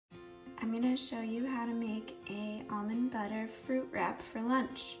I'm gonna show you how to make a almond butter fruit wrap for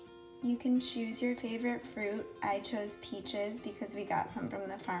lunch. You can choose your favorite fruit. I chose peaches because we got some from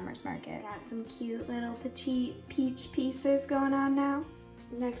the farmer's market. Got some cute little petite peach pieces going on now.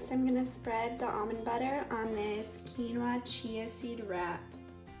 Next, I'm gonna spread the almond butter on this quinoa chia seed wrap.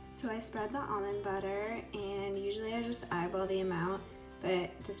 So I spread the almond butter, and usually I just eyeball the amount, but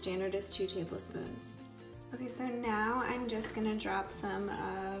the standard is 2 tablespoons. Okay, so now I'm just gonna drop some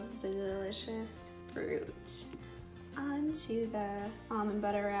of the delicious fruit onto the almond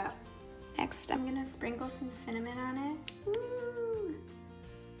butter wrap. Next, I'm gonna sprinkle some cinnamon on it. Ooh.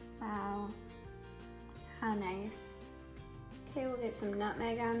 Wow, how nice. Okay, we'll get some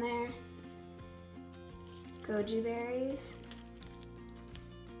nutmeg on there, goji berries,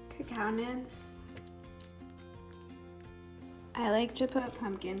 cacao nibs. I like to put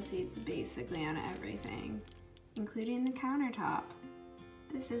pumpkin seeds basically on everything, including the countertop.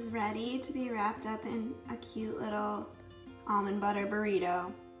 This is ready to be wrapped up in a cute little almond butter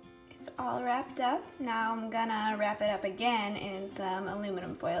burrito. It's all wrapped up. Now I'm gonna wrap it up again in some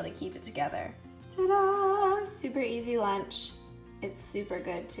aluminum foil to keep it together. Ta-da! Super easy lunch. It's super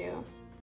good too.